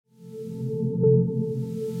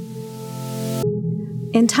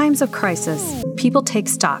In times of crisis, people take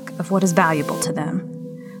stock of what is valuable to them.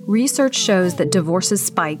 Research shows that divorces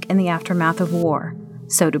spike in the aftermath of war.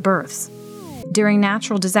 So do births. During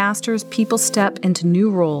natural disasters, people step into new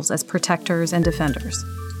roles as protectors and defenders.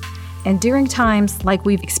 And during times like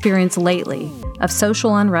we've experienced lately, of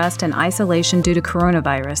social unrest and isolation due to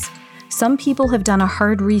coronavirus, some people have done a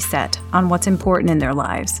hard reset on what's important in their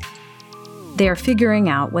lives. They are figuring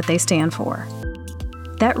out what they stand for.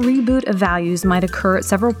 That reboot of values might occur at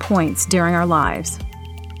several points during our lives.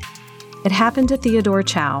 It happened to Theodore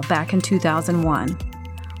Chao back in 2001.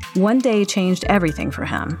 One day changed everything for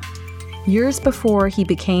him. Years before he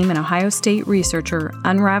became an Ohio State researcher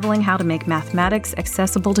unraveling how to make mathematics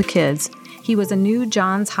accessible to kids, he was a new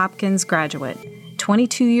Johns Hopkins graduate,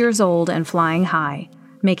 22 years old and flying high,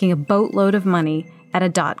 making a boatload of money at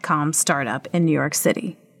a .com startup in New York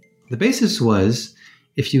City. The basis was,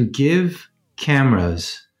 if you give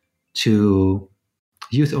cameras to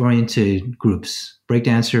youth-oriented groups,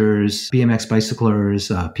 breakdancers, BMX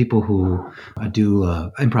bicyclers, people who do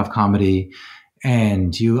improv comedy,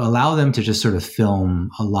 and you allow them to just sort of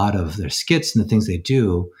film a lot of their skits and the things they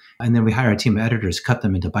do, and then we hire a team of editors, cut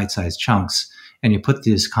them into bite-sized chunks, and you put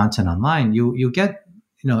this content online, you get,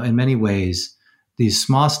 in many ways, these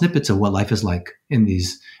small snippets of what life is like in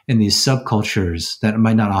these subcultures that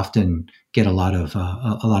might not often get a lot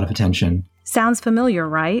of attention. Sounds familiar,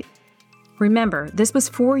 right? Remember, this was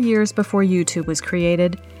 4 years before YouTube was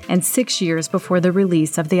created and 6 years before the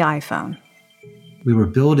release of the iPhone. We were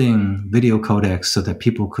building video codecs so that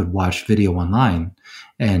people could watch video online.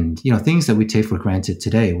 And, things that we take for granted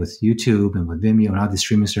today with YouTube and with Vimeo and all these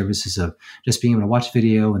streaming services of just being able to watch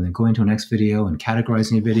video and then going to a next video and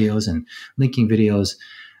categorizing videos and linking videos.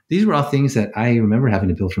 These were all things that I remember having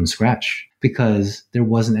to build from scratch because there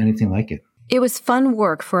wasn't anything like it. It was fun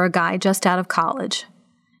work for a guy just out of college.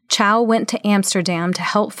 Chao went to Amsterdam to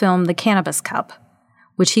help film the Cannabis Cup,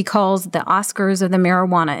 which he calls the Oscars of the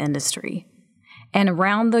marijuana industry, and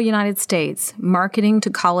around the United States, marketing to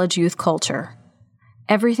college youth culture.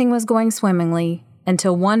 Everything was going swimmingly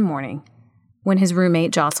until one morning when his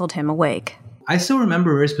roommate jostled him awake. I still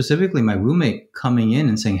remember very specifically my roommate coming in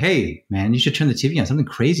and saying, "Hey, man, you should turn the TV on. Something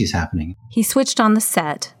crazy is happening." He switched on the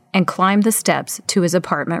set and climbed the steps to his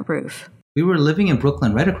apartment roof. We were living in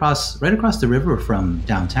Brooklyn, right across the river from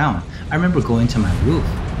downtown. I remember going to my roof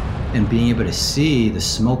and being able to see the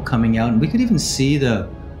smoke coming out, and we could even see the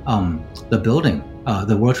building,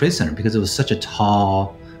 the World Trade Center, because it was such a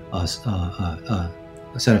tall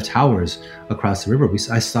set of towers across the river.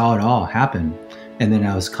 I saw it all happen, and then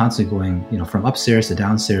I was constantly going, from upstairs to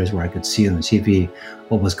downstairs where I could see on the TV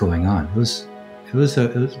what was going on. It was a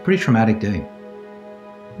pretty traumatic day.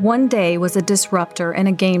 One day was a disruptor and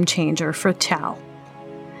a game changer for Chao.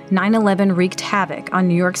 9/11 wreaked havoc on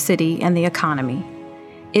New York City and the economy.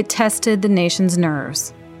 It tested the nation's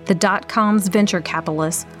nerves. The .com's venture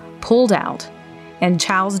capitalists pulled out, and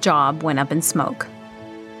Chao's job went up in smoke.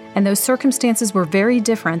 And those circumstances were very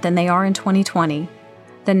different than they are in 2020.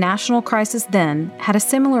 The national crisis then had a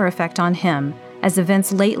similar effect on him as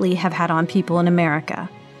events lately have had on people in America.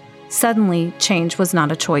 Suddenly, change was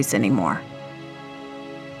not a choice anymore.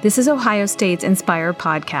 This is Ohio State's Inspire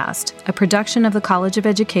podcast, a production of the College of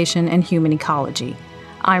Education and Human Ecology.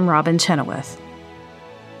 I'm Robin Chenoweth.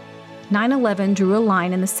 9/11 drew a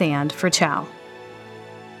line in the sand for Chao.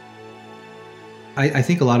 I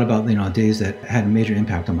think a lot about days that had a major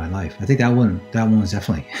impact on my life. I think that one was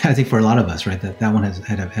definitely, I think for a lot of us, right, that one has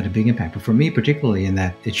had a big impact. But for me particularly, in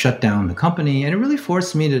that it shut down the company and it really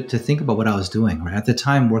forced me to think about what I was doing. Right, at the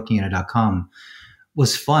time, working at a .com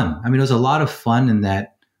was fun. I mean, it was a lot of fun in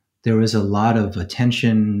that there was a lot of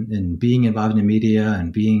attention in being involved in the media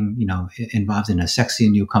and being, involved in a sexy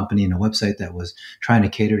new company and a website that was trying to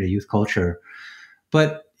cater to youth culture.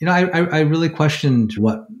 But, I really questioned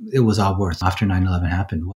what it was all worth after 9/11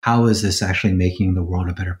 happened. How is this actually making the world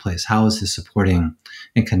a better place? How is this supporting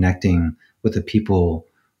and connecting with the people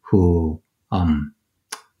who,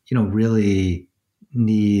 really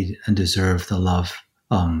need and deserve the love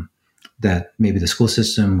that maybe the school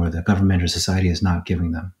system or the government or society is not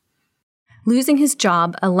giving them? Losing his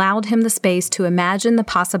job allowed him the space to imagine the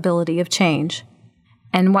possibility of change.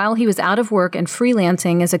 And while he was out of work and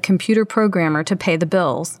freelancing as a computer programmer to pay the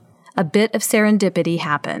bills, a bit of serendipity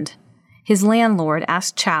happened. His landlord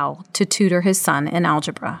asked Chao to tutor his son in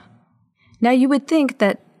algebra. Now, you would think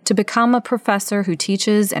that to become a professor who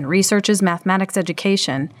teaches and researches mathematics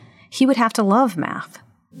education, he would have to love math.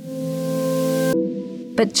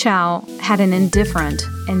 But Chao had an indifferent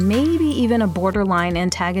and maybe even a borderline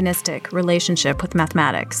antagonistic relationship with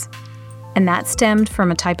mathematics. And that stemmed from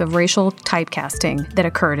a type of racial typecasting that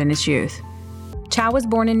occurred in his youth. Chao was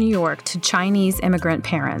born in New York to Chinese immigrant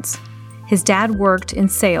parents. His dad worked in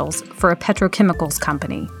sales for a petrochemicals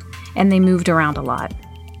company, and they moved around a lot.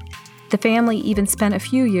 The family even spent a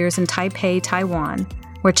few years in Taipei, Taiwan,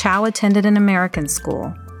 where Chao attended an American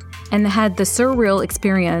school and had the surreal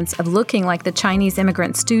experience of looking like the Chinese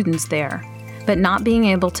immigrant students there, but not being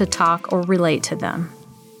able to talk or relate to them.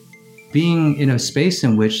 Being in a space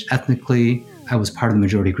in which ethnically I was part of the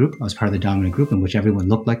majority group, I was part of the dominant group in which everyone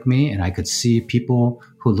looked like me, and I could see people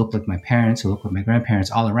who looked like my parents, who looked like my grandparents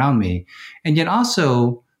all around me. And yet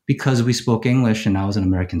also, because we spoke English and I was an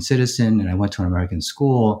American citizen and I went to an American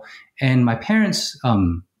school, and my parents,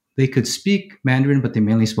 they could speak Mandarin, but they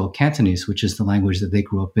mainly spoke Cantonese, which is the language that they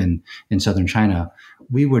grew up in southern China.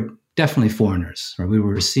 We were definitely foreigners, right? We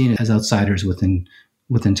were seen as outsiders within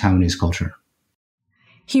Taiwanese culture.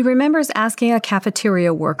 He remembers asking a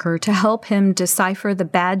cafeteria worker to help him decipher the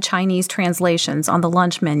bad Chinese translations on the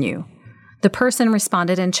lunch menu. The person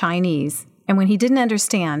responded in Chinese, and when he didn't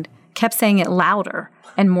understand, kept saying it louder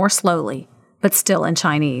and more slowly, but still in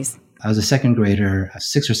Chinese. I was a second grader,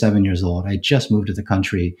 6 or 7 years old. I just moved to the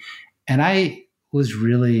country, and I was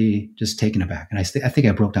really just taken aback. And I think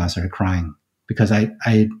I broke down and started crying because I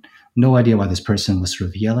had no idea why this person was sort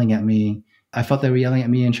of yelling at me. I felt they were yelling at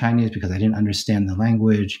me in Chinese because I didn't understand the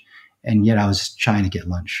language, and yet I was trying to get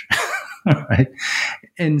lunch, right?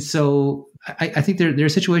 And so I think there are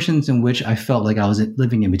situations in which I felt like I was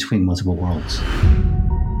living in between multiple worlds.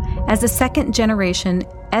 As a second-generation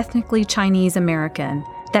ethnically Chinese American,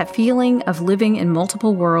 that feeling of living in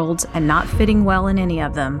multiple worlds and not fitting well in any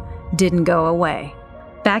of them didn't go away.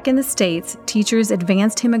 Back in the States, teachers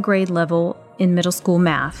advanced him a grade level in middle school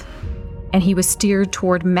math, and he was steered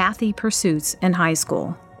toward mathy pursuits in high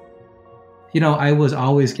school. You know, I was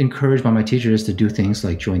always encouraged by my teachers to do things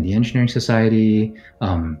like join the engineering society,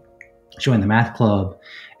 join the math club.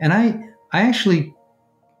 And I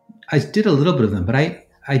did a little bit of them, but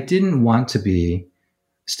I didn't want to be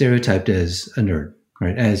stereotyped as a nerd,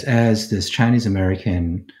 right? As this Chinese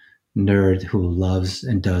American nerd who loves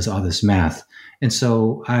and does all this math. And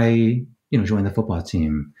so I, joined the football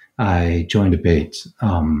team. I joined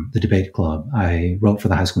the debate club. I wrote for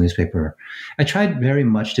the high school newspaper. I tried very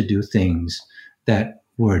much to do things that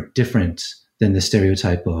were different than the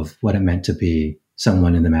stereotype of what it meant to be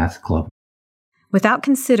someone in the math club. Without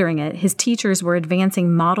considering it, his teachers were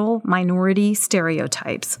advancing model minority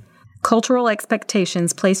stereotypes, cultural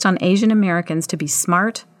expectations placed on Asian Americans to be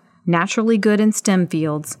smart, naturally good in STEM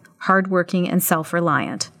fields, hardworking, and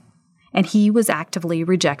self-reliant. And he was actively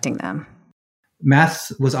rejecting them.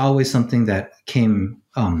 Math was always something that came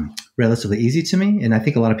relatively easy to me. And I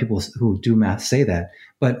think a lot of people who do math say that.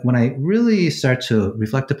 But when I really start to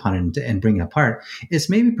reflect upon it and bring it apart, it's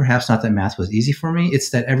maybe perhaps not that math was easy for me. It's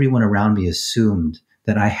that everyone around me assumed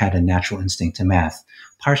that I had a natural instinct to math,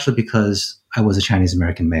 partially because I was a Chinese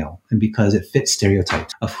American male and because it fits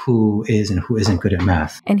stereotypes of who is and who isn't good at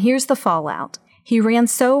math. And here's the fallout. He ran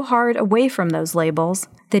so hard away from those labels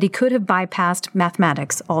that he could have bypassed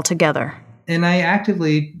mathematics altogether. And I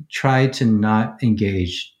actively tried to not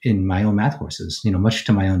engage in my own math courses, much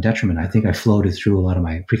to my own detriment. I think I floated through a lot of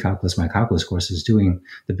my pre-calculus, my calculus courses doing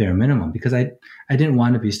the bare minimum because I didn't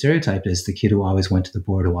want to be stereotyped as the kid who always went to the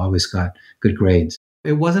board, who always got good grades.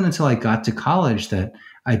 It wasn't until I got to college that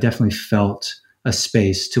I definitely felt a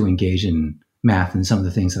space to engage in math and some of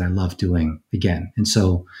the things that I love doing again. And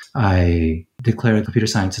so I declared computer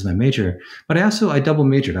science as my major, but I double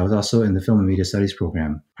majored. I was also in the film and media studies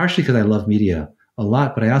program, partially because I love media a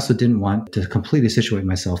lot, but I also didn't want to completely situate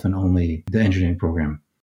myself in only the engineering program.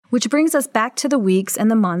 Which brings us back to the weeks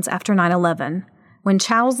and the months after 9/11, when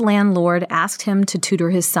Chao's landlord asked him to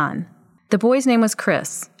tutor his son. The boy's name was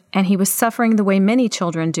Chris, and he was suffering the way many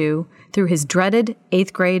children do through his dreaded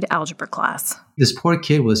 8th grade algebra class. This poor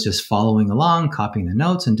kid was just following along, copying the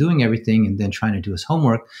notes and doing everything, and then trying to do his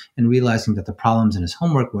homework and realizing that the problems in his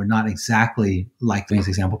homework were not exactly like these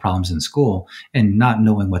example problems in school and not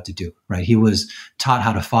knowing what to do, right? He was taught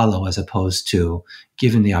how to follow as opposed to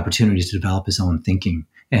given the opportunity to develop his own thinking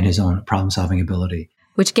and his own problem-solving ability.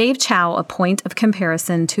 Which gave Chao a point of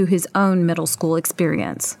comparison to his own middle school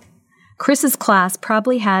experience. Chris's class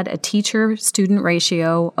probably had a teacher-student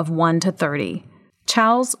ratio of 1 to 30.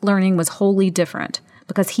 Chao's learning was wholly different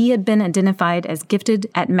because he had been identified as gifted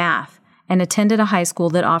at math and attended a high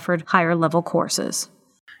school that offered higher-level courses.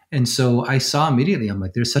 And so I saw immediately, I'm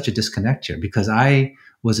like, there's such a disconnect here because I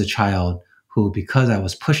was a child who, because I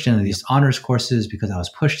was pushed into these honors courses, because I was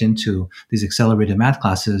pushed into these accelerated math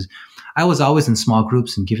classes, I was always in small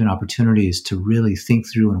groups and given opportunities to really think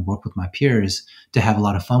through and work with my peers to have a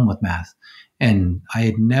lot of fun with math. And I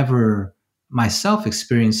had never myself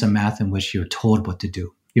experienced some math in which you're told what to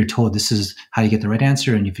do. You're told this is how you get the right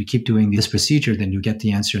answer. And if you keep doing this procedure, then you get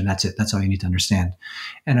the answer and that's it. That's all you need to understand.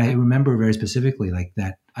 And I remember very specifically like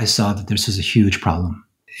that. I saw that this was a huge problem,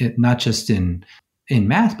 not just in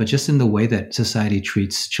math, but just in the way that society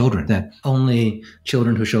treats children, that only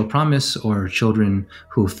children who show promise or children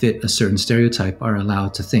who fit a certain stereotype are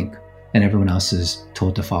allowed to think, and everyone else is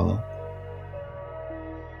told to follow.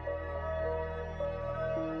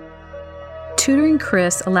 Tutoring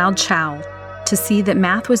Chris allowed Chao to see that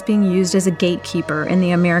math was being used as a gatekeeper in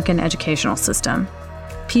the American educational system.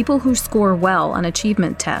 People who score well on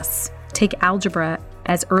achievement tests take algebra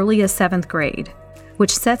as early as 7th grade,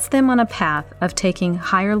 which sets them on a path of taking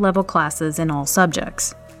higher level classes in all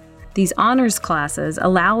subjects. These honors classes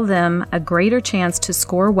allow them a greater chance to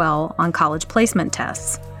score well on college placement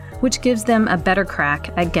tests, which gives them a better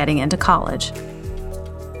crack at getting into college.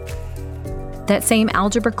 That same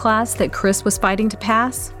algebra class that Chris was fighting to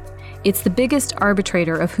pass, it's the biggest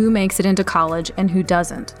arbitrator of who makes it into college and who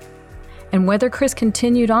doesn't. And whether Chris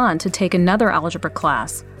continued on to take another algebra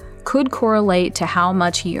class could correlate to how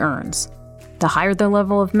much he earns. The higher the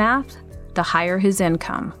level of math, the higher his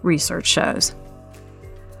income, research shows.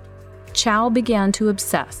 Chao began to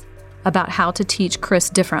obsess about how to teach Chris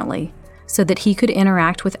differently so that he could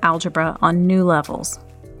interact with algebra on new levels.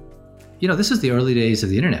 This is the early days of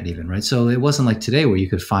the internet even, right? So it wasn't like today where you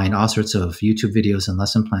could find all sorts of YouTube videos and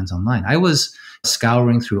lesson plans online. I was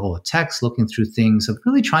scouring through old texts, looking through things of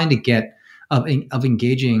really trying to get, of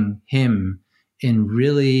engaging him in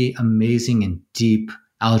really amazing and deep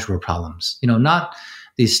algebra problems. Not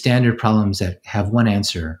these standard problems that have one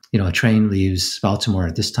answer. A train leaves Baltimore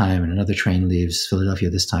at this time and another train leaves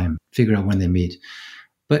Philadelphia this time. Figure out when they meet.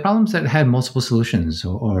 But problems that had multiple solutions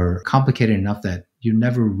or complicated enough that you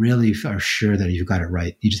never really are sure that you got it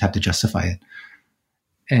right. You just have to justify it.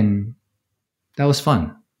 And that was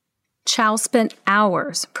fun. Chao spent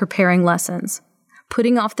hours preparing lessons,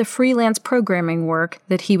 putting off the freelance programming work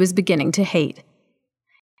that he was beginning to hate.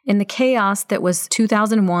 In the chaos that was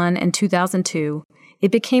 2001 and 2002, it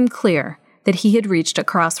became clear that he had reached a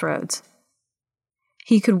crossroads.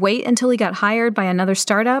 He could wait until he got hired by another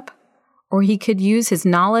startup, or he could use his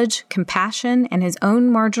knowledge, compassion, and his own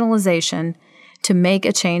marginalization to make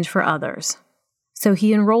a change for others. So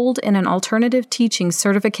he enrolled in an alternative teaching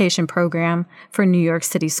certification program for New York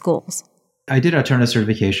City schools. I did alternative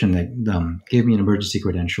certification that gave me an emergency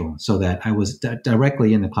credential so that I was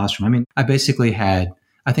directly in the classroom. I basically had,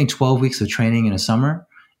 12 weeks of training in a summer,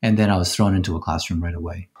 and then I was thrown into a classroom right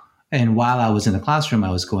away. And while I was in the classroom,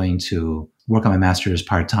 I was going to work on my master's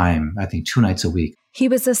part-time, 2 nights a week. He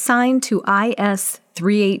was assigned to IS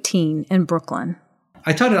 318 in Brooklyn.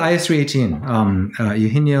 I taught at IS 318,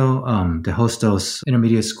 Eugenio de Hostos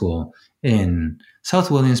Intermediate School in South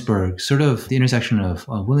Williamsburg, sort of the intersection of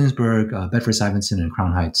Williamsburg, Bedford-Stuyvesant, and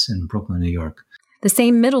Crown Heights in Brooklyn, New York. The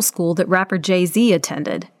same middle school that rapper Jay-Z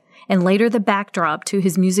attended, and later the backdrop to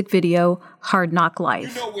his music video, Hard Knock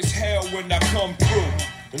Life. It's hell when I come through.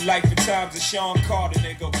 The Life and Times of Sean Carter,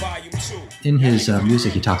 nigga, Volume 2. In his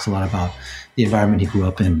music, he talks a lot about the environment he grew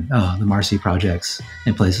up in, the Marcy projects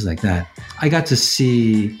and places like that. I got to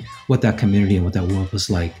see what that community and what that world was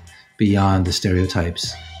like beyond the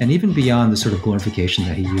stereotypes and even beyond the sort of glorification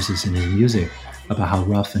that he uses in his music about how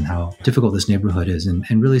rough and how difficult this neighborhood is, and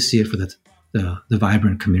really see it for the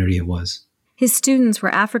vibrant community it was. His students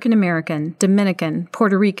were African American, Dominican,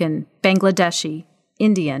 Puerto Rican, Bangladeshi,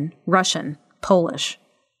 Indian, Russian, Polish.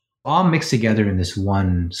 All mixed together in this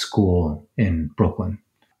one school in Brooklyn.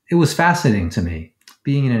 It was fascinating to me,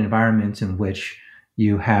 being in an environment in which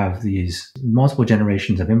you have these multiple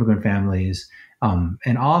generations of immigrant families,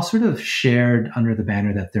 and all sort of shared under the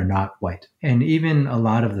banner that they're not white. And even a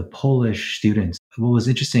lot of the Polish students, what was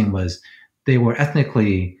interesting was they were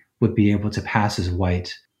ethnically would be able to pass as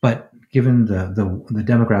white, but given the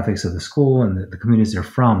demographics of the school and the communities they're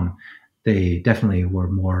from, they definitely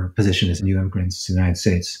were more positioned as new immigrants to the United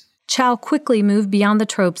States. Chao quickly moved beyond the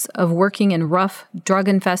tropes of working in rough,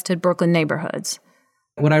 drug-infested Brooklyn neighborhoods.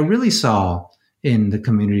 What I really saw in the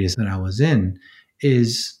communities that I was in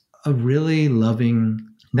is a really loving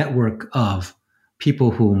network of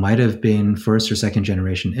people who might have been first or second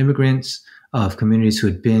generation immigrants, of communities who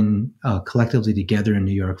had been collectively together in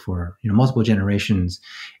New York for multiple generations,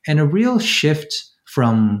 and a real shift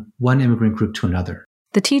from one immigrant group to another.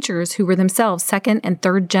 The teachers, who were themselves second and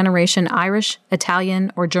third generation Irish,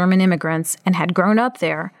 Italian, or German immigrants and had grown up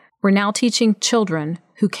there, were now teaching children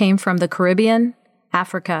who came from the Caribbean,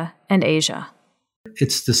 Africa, and Asia.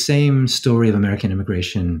 It's the same story of American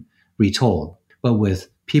immigration retold, but with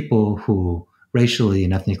people who racially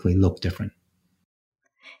and ethnically look different.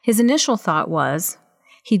 His initial thought was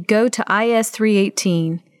he'd go to IS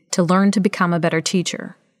 318 to learn to become a better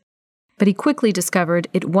teacher. But he quickly discovered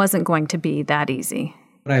it wasn't going to be that easy.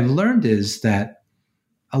 What I've learned is that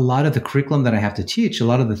a lot of the curriculum that I have to teach, a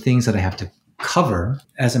lot of the things that I have to cover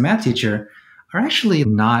as a math teacher are actually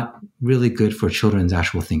not really good for children's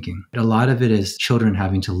actual thinking. A lot of it is children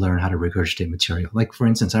having to learn how to regurgitate material. Like, for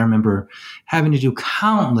instance, I remember having to do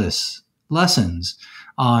countless lessons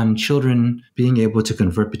on children being able to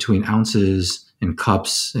convert between ounces and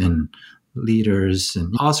cups and liters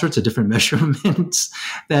and all sorts of different measurements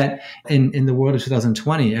that in the world of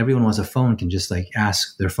 2020, everyone who has a phone can just like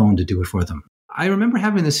ask their phone to do it for them. I remember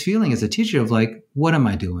having this feeling as a teacher of like, what am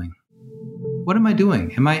I doing? What am I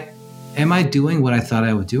doing? Am I doing what I thought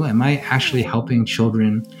I would do? Am I actually helping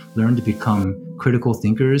children learn to become critical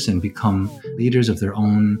thinkers and become leaders of their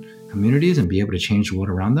own communities and be able to change the world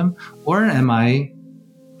around them? Or am I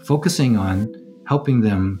focusing on helping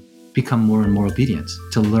them become more and more obedient,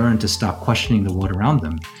 to learn to stop questioning the world around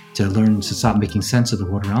them, to learn to stop making sense of the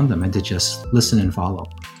world around them, and to just listen and follow?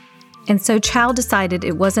 And so Chao decided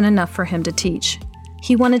it wasn't enough for him to teach.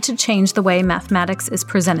 He wanted to change the way mathematics is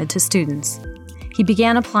presented to students. He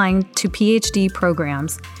began applying to PhD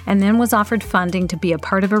programs and then was offered funding to be a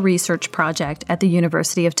part of a research project at the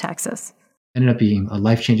University of Texas. It ended up being a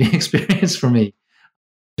life-changing experience for me.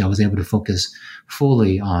 I was able to focus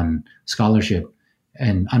fully on scholarship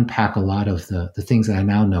and unpack a lot of the things that I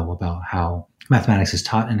now know about how mathematics is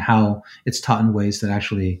taught and how it's taught in ways that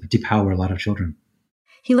actually depower a lot of children.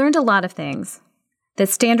 He learned a lot of things. That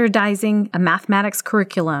standardizing a mathematics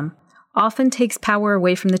curriculum often takes power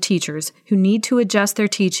away from the teachers who need to adjust their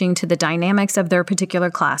teaching to the dynamics of their particular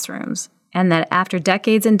classrooms, and that after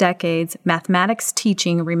decades and decades, mathematics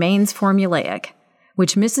teaching remains formulaic,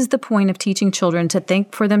 which misses the point of teaching children to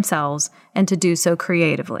think for themselves and to do so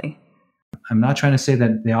creatively. I'm not trying to say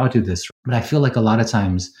that they all do this, but I feel like a lot of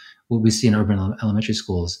times what we see in urban elementary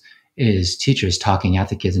schools is teachers talking at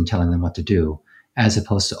the kids and telling them what to do, as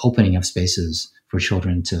opposed to opening up spaces for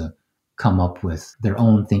children to come up with their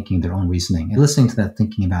own thinking, their own reasoning, and listening to that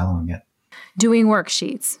thinking and valuing it. Doing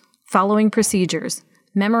worksheets, following procedures,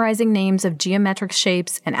 memorizing names of geometric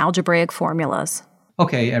shapes and algebraic formulas.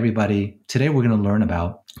 Okay, everybody, today we're going to learn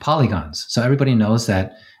about polygons. So everybody knows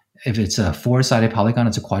that if it's a 4-sided polygon,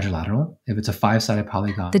 it's a quadrilateral. If it's a 5-sided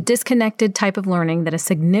polygon, the disconnected type of learning that a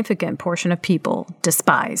significant portion of people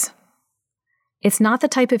despise. It's not the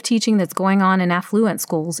type of teaching that's going on in affluent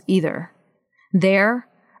schools either. There,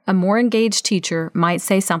 a more engaged teacher might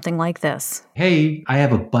say something like this. Hey, I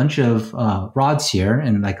have a bunch of rods here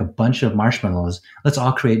and like a bunch of marshmallows. Let's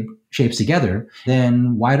all create shapes together.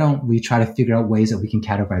 Then why don't we try to figure out ways that we can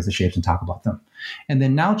categorize the shapes and talk about them? And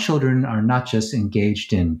then now children are not just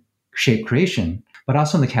engaged in shape creation, but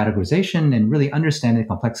also in the categorization and really understanding the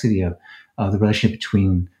complexity of the relationship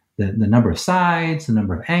between the number of sides, the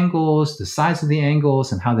number of angles, the size of the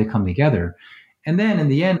angles, and how they come together. And then in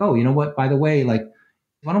the end, oh, you know what, by the way, like,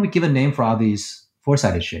 why don't we give a name for all these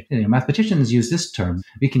 4-sided shapes? You know, mathematicians use this term.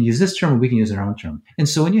 We can use this term or we can use our own term. And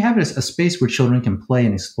so when you have a space where children can play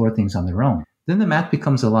and explore things on their own, then the math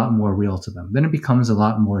becomes a lot more real to them. Then it becomes a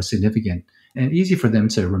lot more significant and easy for them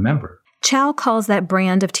to remember. Chao calls that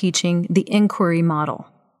brand of teaching the inquiry model.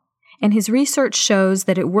 And his research shows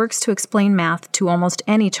that it works to explain math to almost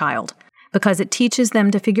any child because it teaches them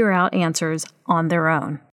to figure out answers on their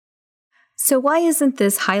own. So why isn't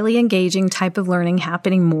this highly engaging type of learning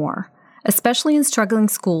happening more, especially in struggling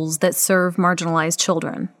schools that serve marginalized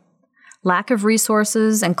children? Lack of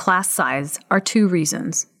resources and class size are two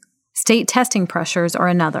reasons. State testing pressures are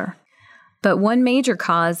another. But one major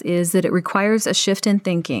cause is that it requires a shift in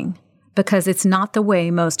thinking because it's not the way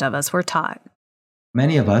most of us were taught.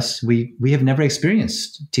 Many of us, we have never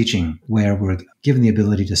experienced teaching where we're given the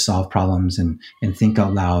ability to solve problems and think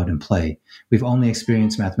out loud and play. We've only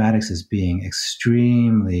experienced mathematics as being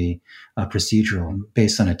extremely procedural,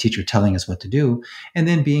 based on a teacher telling us what to do, and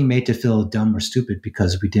then being made to feel dumb or stupid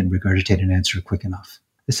because we didn't regurgitate an answer quick enough.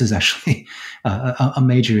 This is actually a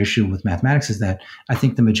major issue with mathematics, is that I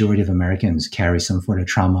think the majority of Americans carry some sort of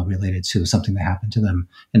trauma related to something that happened to them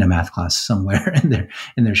in a math class somewhere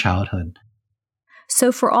in their childhood.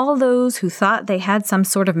 So for all those who thought they had some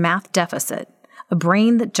sort of math deficit, a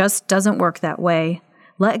brain that just doesn't work that way,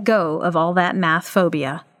 let go of all that math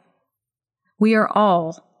phobia. We are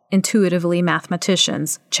all intuitively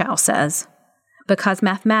mathematicians, Chao says, because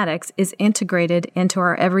mathematics is integrated into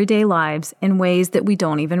our everyday lives in ways that we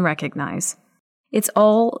don't even recognize. It's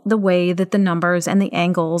all the way that the numbers and the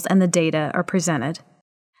angles and the data are presented.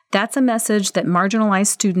 That's a message that marginalized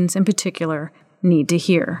students in particular need to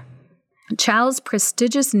hear. Chao's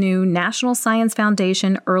prestigious new National Science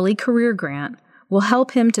Foundation Early Career Grant will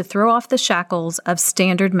help him to throw off the shackles of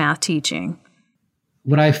standard math teaching.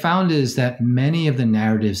 What I found is that many of the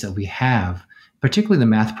narratives that we have, particularly the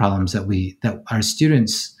math problems that our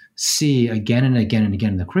students see again and again and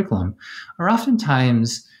again in the curriculum, are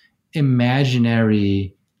oftentimes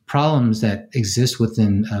imaginary problems that exist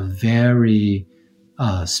within a very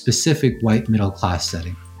specific white middle class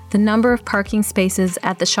setting. The number of parking spaces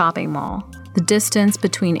at the shopping mall, the distance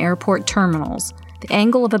between airport terminals, the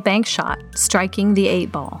angle of a bank shot striking the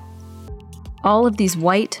 8-ball. All of these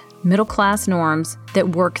white, middle-class norms that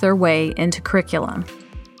work their way into curriculum.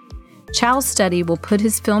 Chao's study will put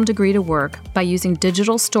his film degree to work by using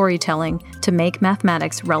digital storytelling to make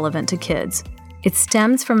mathematics relevant to kids. It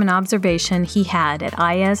stems from an observation he had at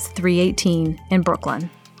IS 318 in Brooklyn.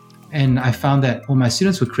 And I found that when my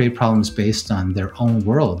students would create problems based on their own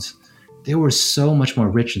worlds, they were so much more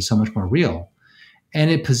rich and so much more real. And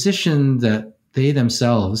it positioned that they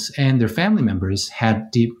themselves and their family members had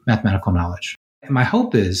deep mathematical knowledge. And my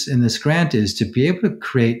hope is, in this grant, is to be able to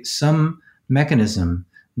create some mechanism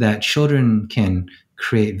that children can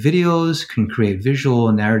create videos, can create visual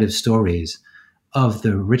narrative stories of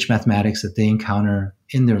the rich mathematics that they encounter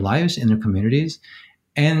in their lives, in their communities,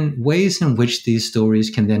 and ways in which these stories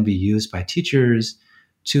can then be used by teachers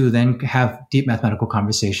to then have deep mathematical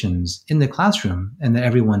conversations in the classroom and that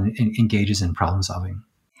everyone engages in problem solving.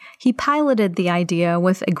 He piloted the idea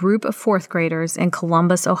with a group of fourth graders in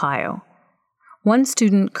Columbus, Ohio. One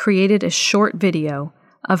student created a short video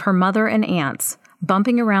of her mother and aunts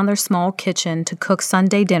bumping around their small kitchen to cook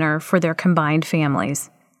Sunday dinner for their combined families.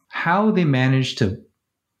 How they managed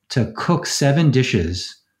to cook 7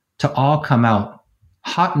 dishes to all come out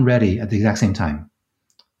hot and ready at the exact same time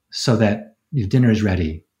so that your dinner is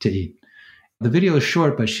ready to eat. The video is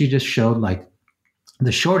short, but she just showed like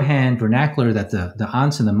the shorthand vernacular that the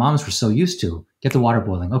aunts and the moms were so used to. Get the water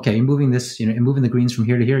boiling. Okay, you're moving this, you're moving the greens from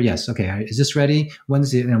here to here. Yes. Okay. Is this ready? When are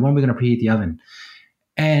we going to preheat the oven?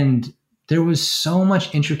 And there was so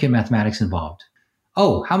much intricate mathematics involved.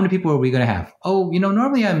 Oh, how many people are we going to have? Oh,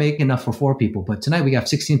 normally I make enough for 4 people, but tonight we got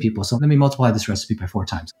 16 people. So let me multiply this recipe by 4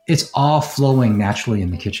 times. It's all flowing naturally in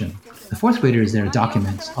the kitchen. The fourth grader is there to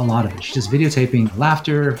document a lot of it. She's just videotaping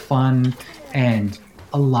laughter, fun, and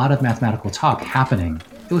a lot of mathematical talk happening.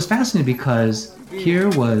 It was fascinating because here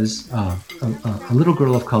was a little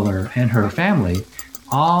girl of color and her family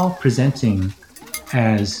all presenting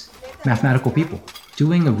as mathematical people,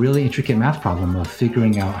 doing a really intricate math problem of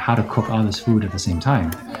figuring out how to cook all this food at the same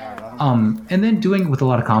time. And then doing it with a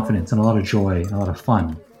lot of confidence and a lot of joy and a lot of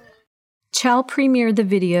fun. Chao premiered the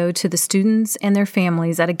video to the students and their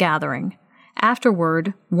families at a gathering.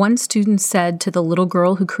 Afterward, one student said to the little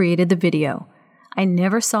girl who created the video, "I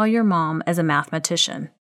never saw your mom as a mathematician."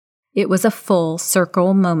 It was a full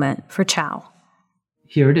circle moment for Chao.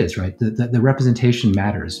 Here it is, right? The representation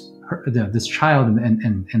matters. This child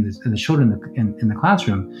and the children in the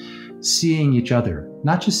classroom seeing each other,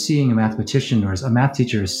 not just seeing a mathematician or as a math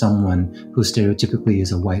teacher as someone who stereotypically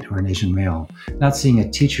is a white or an Asian male, not seeing a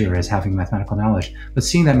teacher as having mathematical knowledge, but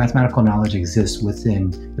seeing that mathematical knowledge exists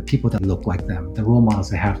within the people that look like them, the role models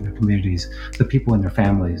they have in their communities, the people in their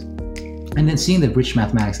families, and then seeing the rich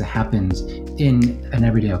mathematics that happens in an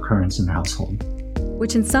everyday occurrence in their household.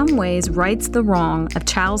 Which in some ways rights the wrong of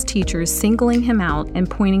Chao's teachers singling him out and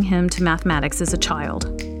pointing him to mathematics as a child.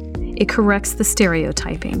 It corrects the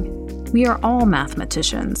stereotyping. We are all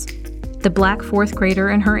mathematicians. The black fourth grader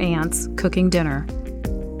and her aunts cooking dinner.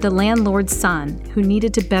 The landlord's son who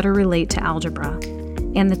needed to better relate to algebra.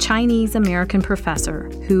 And the Chinese-American professor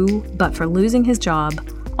who, but for losing his job,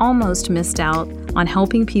 almost missed out on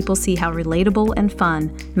helping people see how relatable and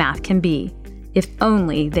fun math can be, if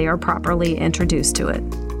only they are properly introduced to it.